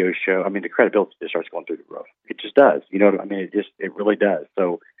radio show, I mean, the credibility just starts going through the roof. It just does. You know what I mean? It really does.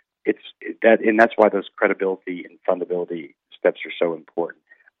 So and that's why those credibility and fundability steps are so important.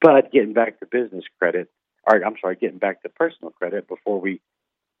 But getting back to business credit, getting back to personal credit, before we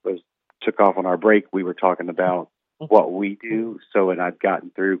took off on our break, we were talking about what we do. So, and I've gotten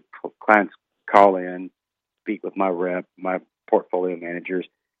through, clients call in, speak with my rep, my portfolio managers,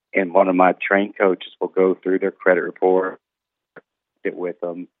 and one of my trained coaches will go through their credit report, sit with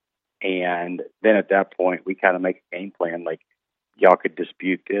them, and then at that point, we kind of make a game plan, like, y'all could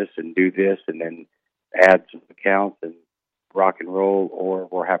dispute this and do this and then add some accounts and rock and roll, or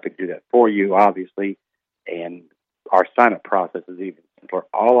we're happy to do that for you, obviously. And our sign-up process is even simpler.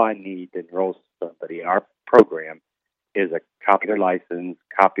 All I need to enroll somebody in our program is a copy of their license,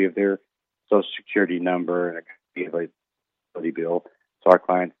 copy of their Social Security number, and a copy of a utility bill. So our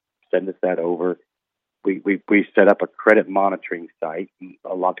clients send us that over. We set up a credit monitoring site, and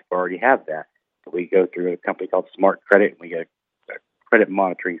a lot of people already have that. But we go through a company called Smart Credit, and we get a credit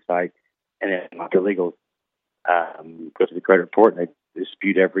monitoring site, and then after legal go to the credit report, and they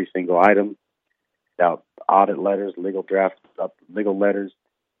dispute every single item, out audit letters, legal drafts, legal letters,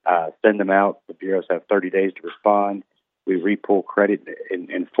 send them out. The bureaus have 30 days to respond. We repull credit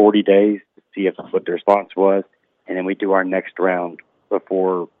in 40 days to see what the response was, and then we do our next round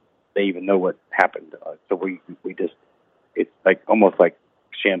before they even know what happened. So we just, it's like almost like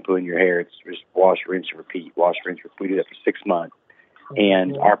shampooing your hair. It's just wash, rinse, repeat, wash, rinse, repeat. We do that for 6 months.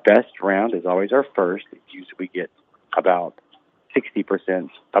 And our best round is always our first. Usually we get about 60%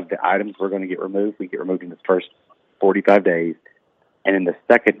 of the items we're going to get removed. We get removed in the first 45 days. And then the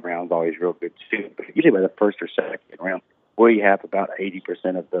second round is always real good too. But usually by the first or second round, we have about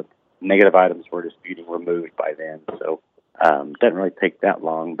 80% of the negative items we're disputing removed by then. So it doesn't really take that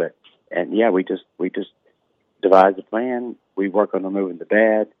long. We just devise a plan. We work on removing the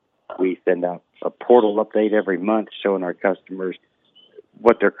bad. We send out a portal update every month showing our customers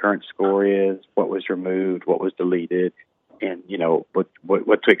what their current score is, what was removed, what was deleted, and what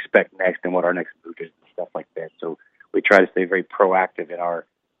to expect next and what our next move is and stuff like that. So we try to stay very proactive in our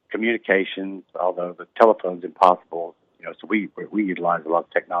communications, although the telephone's impossible. So we utilize a lot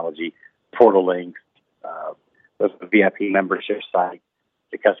of technology, portal links, the VIP membership site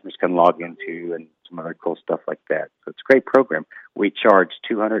the customers can log into, and some other cool stuff like that. So it's a great program. We charge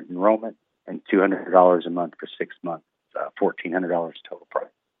 $200 enrollment and $200 a month for 6 months, $1,400 total price.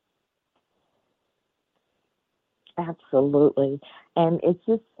 Absolutely. And it's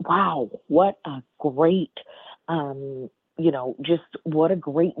just, wow, what a great, just what a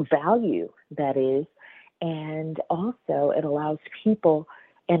great value that is. And also it allows people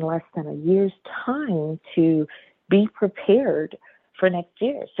in less than a year's time to be prepared for next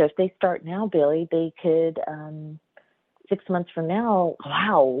year. So if they start now, Billy, they could, 6 months from now,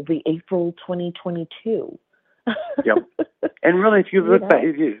 will be April 2022. Yep. And really, if you look back,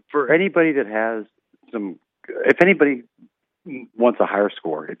 for anybody that has if anybody wants a higher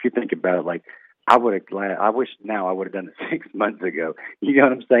score, if you think about it, I wish now I would have done it 6 months ago. You know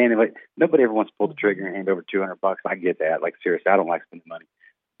what I'm saying? Nobody ever wants to pull the trigger and hand over $200. I get that. Seriously, I don't like spending money.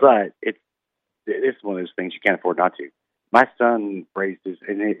 But it's one of those things you can't afford not to. My son raised his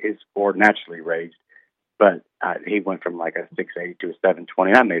score naturally raised, but he went from a 680 to a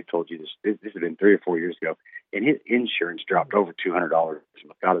 720. And I may have told you this had been 3 or 4 years ago, and his insurance dropped over $200.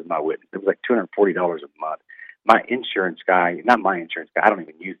 God is my witness. It was $240 a month. My insurance guy, not my insurance guy, I don't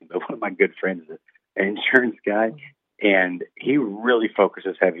even use him, but one of my good friends is an insurance guy, and he really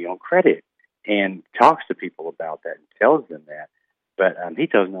focuses heavy on credit and talks to people about that and tells them that. But he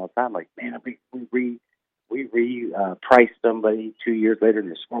tells me all the time, man, we priced somebody 2 years later, and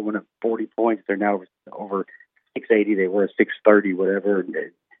their score went up 40 points. They're now over 680. They were 630, whatever.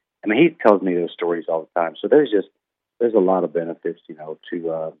 He tells me those stories all the time. So there's a lot of benefits, to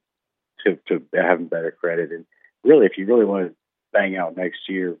having better credit. And really, if you really want to bang out next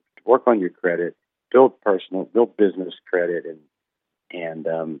year, work on your credit, build business credit, and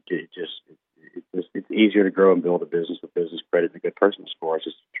it's easier to grow and build a business with business credit and a good personal score. It's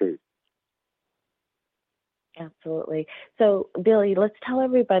just the truth. Absolutely. So, Billy, let's tell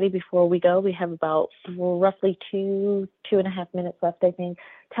everybody before we go. We have about roughly 2.5 minutes left, I think.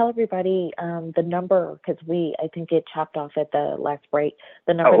 Tell everybody the number, because I think it chopped off at the last break,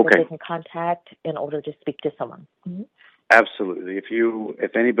 the number that they can contact in order to speak to someone. Mm-hmm. Absolutely. If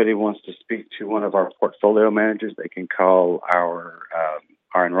anybody wants to speak to one of our portfolio managers, they can call our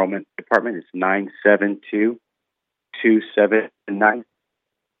enrollment department. It's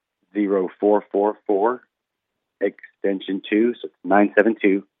 972-279-0444. Extension 2, so it's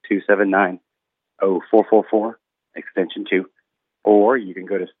 972-279-0444, extension 2. Or you can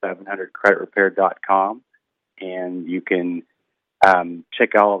go to 700creditrepair.com, and you can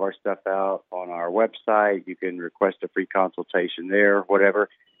check all of our stuff out on our website. You can request a free consultation there, whatever.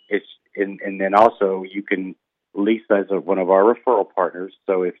 And then also you can lease as one of our referral partners.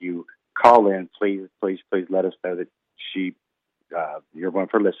 So if you call in, please let us know that you're one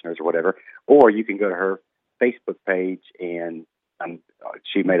of her listeners or whatever. Or you can go to her Facebook page, and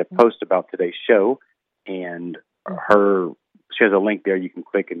she made a post about today's show, and she has a link there. You can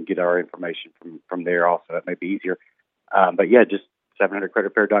click and get our information from there also. That may be easier. Just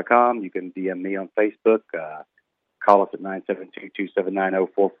 700creditrepair.com. You can DM me on Facebook. Call us at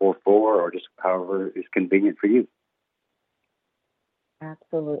 972-279-0444, or just however is convenient for you.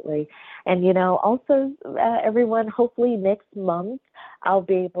 Absolutely. And, you know, also, everyone, hopefully next month, we'll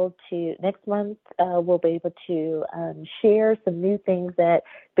be able to share some new things that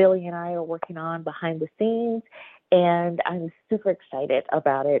Billy and I are working on behind the scenes. And I'm super excited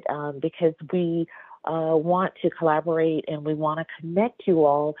about it because we want to collaborate and we want to connect you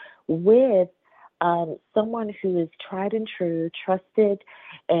all with someone who is tried and true, trusted,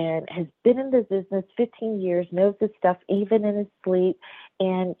 and has been in the business 15 years, knows his stuff even in his sleep,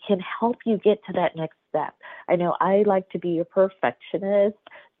 and can help you get to that next step. I know I like to be a perfectionist,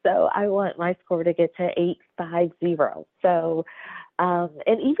 so I want my score to get to 850. So, and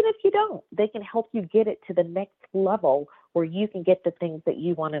even if you don't, they can help you get it to the next level where you can get the things that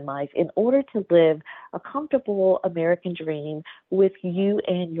you want in life in order to live a comfortable American dream with you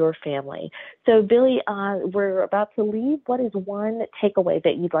and your family. So, Billy, we're about to leave. What is one takeaway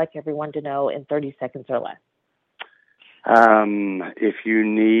that you'd like everyone to know in 30 seconds or less? If you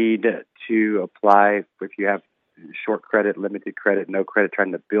need to apply, if you have short credit, limited credit, no credit,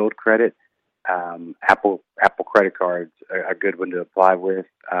 trying to build credit, Apple credit cards are a good one to apply with.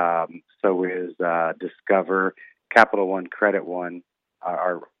 So is Discover, Capital One, Credit One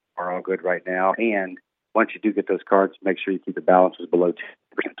are all good right now. And once you do get those cards, make sure you keep the balances below 10%.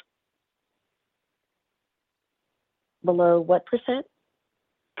 Below what percent?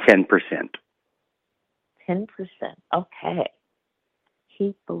 10%. 10%. Okay.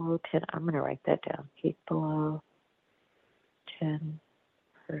 Keep below 10. I'm going to write that down. Keep below 10%.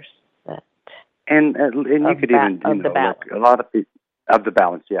 And you could even look, a lot of people of the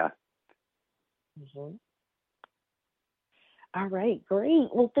balance, yeah. Mm-hmm. All right, great.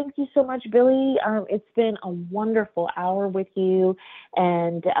 Well, thank you so much, Billy. It's been a wonderful hour with you,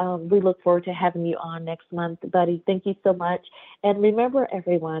 and we look forward to having you on next month, buddy. Thank you so much. And remember,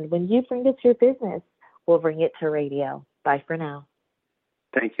 everyone, when you bring it to your business, we'll bring it to radio. Bye for now.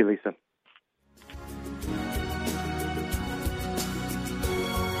 Thank you, Lisa.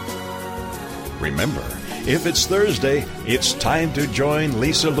 Remember, if it's Thursday, it's time to join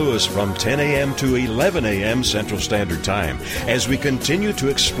Lisa Lewis from 10 a.m. to 11 a.m. Central Standard Time as we continue to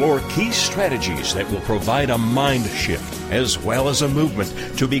explore key strategies that will provide a mind shift as well as a movement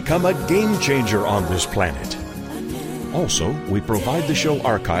to become a game changer on this planet. Also, we provide the show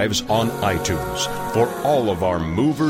archives on iTunes for all of our movers